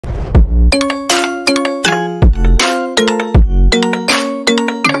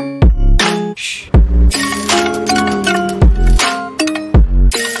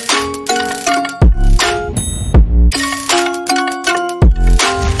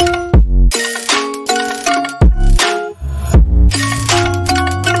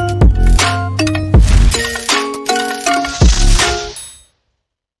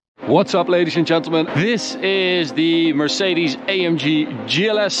What's up, ladies and gentlemen? This is the Mercedes AMG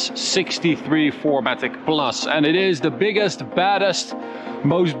GLS 63 4MATIC Plus, and it is the biggest, baddest,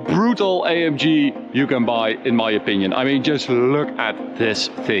 most brutal AMG you can buy, in my opinion. I mean, just look at this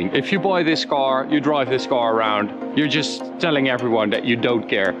thing. If you buy this car, you drive this car around, you're just telling everyone that you don't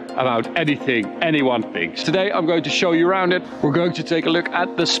care about anything anyone thinks. Today I'm going to show you around it. We're going to take a look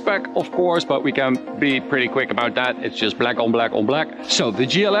at the spec, of course, but we can be pretty quick about that. It's just black on black on black. So the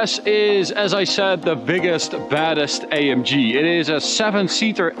GLS is, as I said, the biggest, baddest AMG. It is a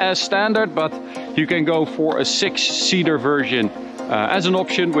 7-seater as standard, but you can go for a 6-seater version as an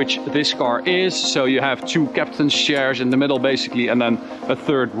option, which this car is. So you have 2 captain's chairs in the middle basically, and then a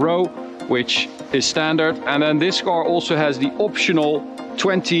 3rd row, which is standard. And then this car also has the optional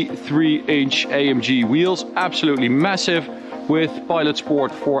 23-inch AMG wheels, absolutely massive, with Pilot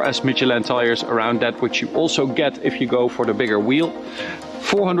Sport 4S Michelin tires around that, which you also get if you go for the bigger wheel.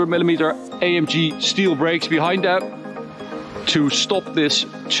 400mm AMG steel brakes behind that to stop this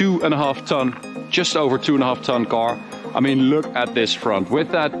 2.5 ton, just over 2.5 ton car. I mean, look at this front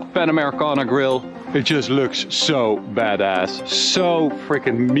with that Panamericana grille. It just looks so badass, so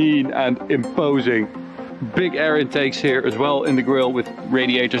freaking mean and imposing. Big air intakes here as well in the grille with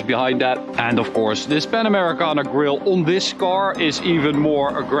radiators behind that. And of course, this Panamericana grille on this car is even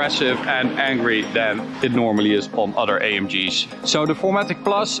more aggressive and angry than it normally is on other AMGs. So the 4MATIC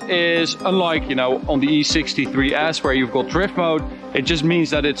Plus is unlike, you know, on the E63S where you've got drift mode. It just means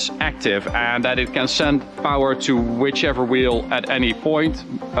that it's active and that it can send power to whichever wheel at any point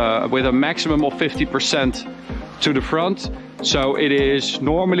with a maximum of 50% to the front. So it is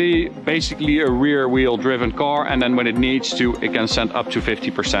normally basically a rear wheel driven car, and then when it needs to, it can send up to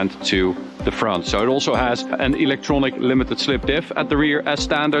 50% to the front. So it also has an electronic limited slip diff at the rear as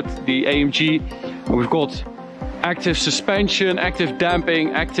standard, the AMG. We've got active suspension, active damping,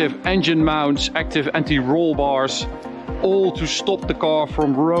 active engine mounts, active anti-roll bars, all to stop the car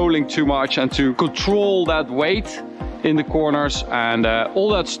from rolling too much and to control that weight in the corners, and all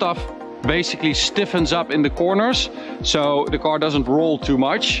that stuff basically stiffens up in the corners so the car doesn't roll too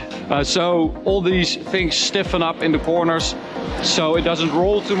much. So all these things stiffen up in the corners so it doesn't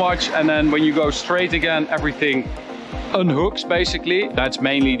roll too much, and then when you go straight again, everything unhooks basically. That's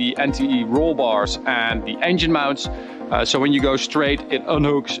mainly the anti-roll bars and the engine mounts. So when you go straight, it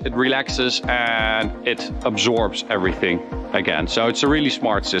unhooks, it relaxes, and it absorbs everything again. So it's a really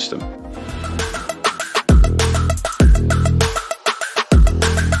smart system.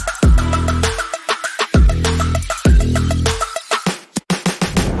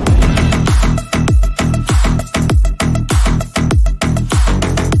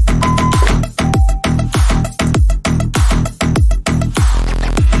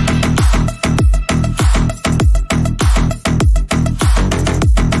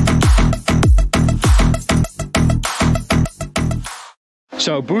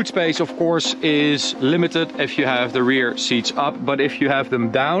 So boot space, of course, is limited if you have the rear seats up, but if you have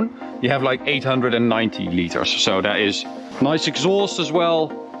them down, you have like 890 liters. So that is nice exhaust as well.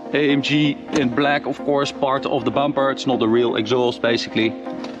 AMG in black, of course, part of the bumper. It's not the real exhaust, basically.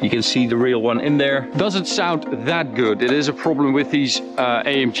 You can see the real one in there. Doesn't sound that good. It is a problem with these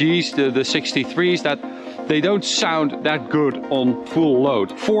AMGs, the 63s, that they don't sound that good on full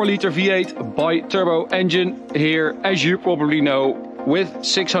load. 4-liter V8 bi-turbo engine here, as you probably know, with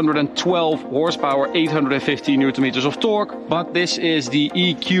 612 horsepower, 850 newton meters of torque. But this is the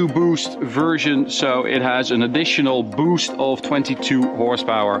EQ boost version, so it has an additional boost of 22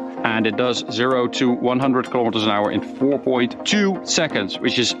 horsepower, and it does 0 to 100 kilometers an hour in 4.2 seconds,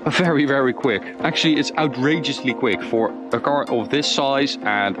 which is very, very quick. Actually, it's outrageously quick for a car of this size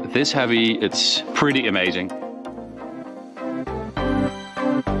and this heavy. It's pretty amazing.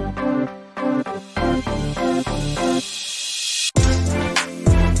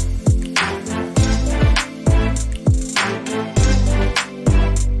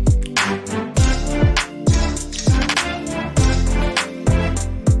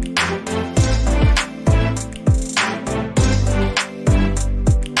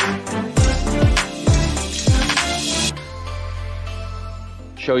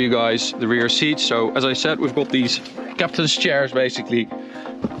 Show you guys the rear seats. So as I said, we've got these captain's chairs basically,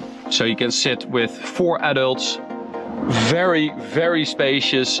 so you can sit with 4 adults. Very, very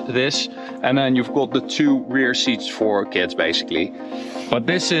spacious this, and then you've got the 2 rear seats for kids basically, but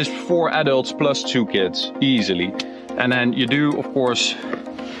this is 4 adults plus 2 kids easily. And then you do, of course,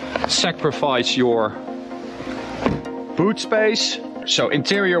 sacrifice your boot space So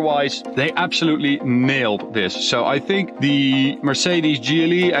interior wise, they absolutely nailed this. So I think the Mercedes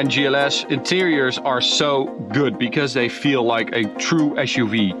GLE and GLS interiors are so good because they feel like a true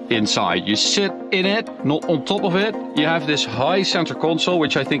SUV inside. You sit in it, not on top of it. You have this high center console,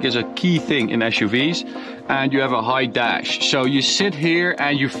 which I think is a key thing in SUVs. And you have a high dash. So you sit here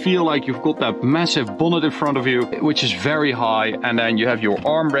and you feel like you've got that massive bonnet in front of you, which is very high. And then you have your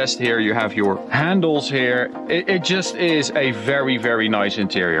armrest here, you have your handles here. It just is a very, very nice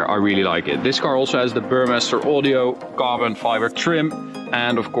interior. I really like it. This car also has the Burmester audio carbon fiber trim.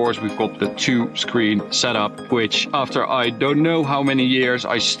 And of course, we've got the 2-screen setup, which after I don't know how many years,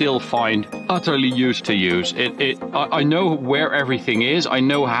 I still find utterly used to use. I know where everything is, I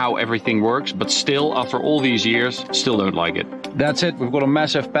know how everything works, but still, after all these years, still don't like it. That's it. We've got a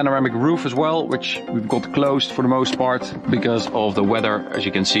massive panoramic roof as well, which we've got closed for the most part because of the weather. As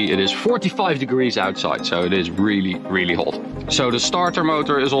you can see, it is 45 degrees outside, so it is really, really hot. So the starter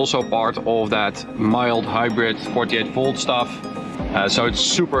motor is also part of that mild hybrid 48-volt stuff. So it's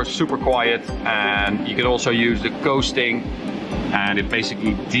super, super quiet, and you can also use the coasting, and it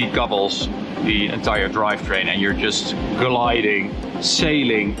basically decouples the entire drivetrain, and you're just gliding,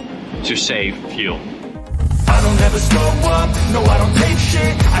 sailing to save fuel. I don't ever slow up, no I don't take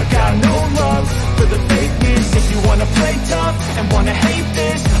shit. I got no love for the fakeness. If you wanna play tough and wanna hate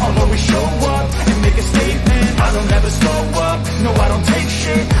this, I'll always show up and make a statement. I don't ever slow up, no I don't take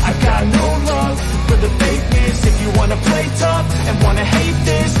shit. I got no love for the fakeness. If you wanna play tough and wanna hate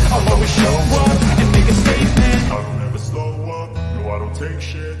this, I'll always show up and make a statement. I don't ever slow up, no I don't take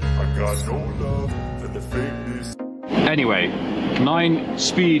shit. I got no love for the fakeness. Anyway,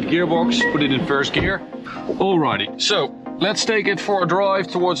 9-speed gearbox, put it in first gear. Alrighty, so let's take it for a drive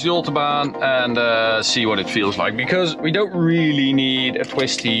towards the Autobahn and see what it feels like, because we don't really need a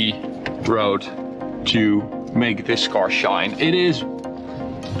twisty road to make this car shine. It is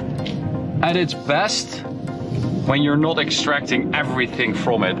at its best when you're not extracting everything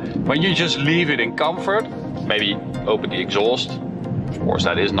from it. When you just leave it in comfort, maybe open the exhaust, of course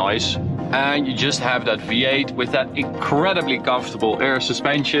that is nice, and you just have that V8 with that incredibly comfortable air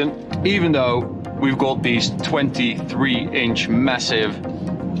suspension, even though we've got these 23-inch massive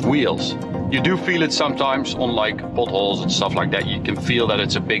wheels. You do feel it sometimes on like potholes and stuff like that. You can feel that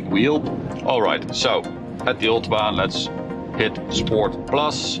it's a big wheel. All right, so at the Autobahn, let's hit Sport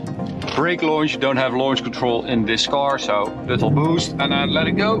Plus. Brake launch, you don't have launch control in this car, so little boost and then let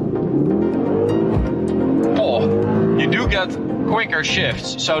it go. Oh, you do get quicker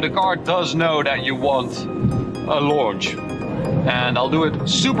shifts, so the car does know that you want a launch. And I'll do it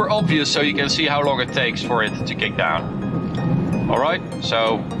super obvious so you can see how long it takes for it to kick down. All right,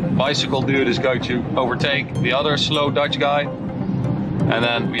 so bicycle dude is going to overtake the other slow Dutch guy. And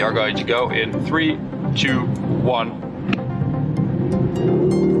then we are going to go in 3, 2, 1.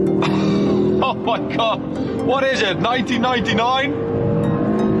 Oh my God, what is it, 1999?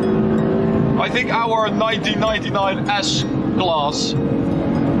 I think our 1999 S-Class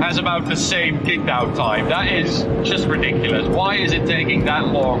has about the same kickdown time. That is just ridiculous. Why is it taking that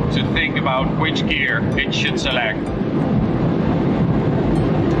long to think about which gear it should select?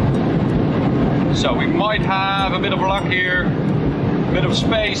 So we might have a bit of luck here, a bit of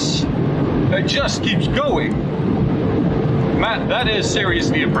space. It just keeps going. Man, that is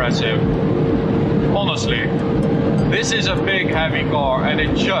seriously impressive. Honestly, this is a big heavy car and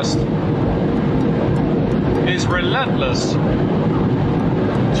it just is relentless.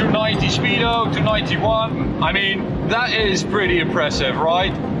 290 speedo, 291. I mean, that is pretty impressive,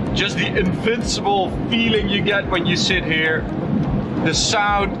 right? Just the invincible feeling you get when you sit here. The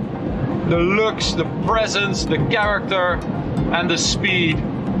sound, the looks, the presence, the character, and the speed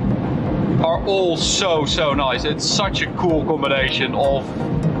are all so nice. It's such a cool combination of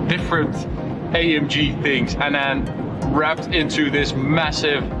different AMG things and then wrapped into this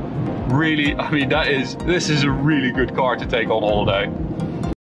massive, really, I mean, this is a really good car to take on holiday.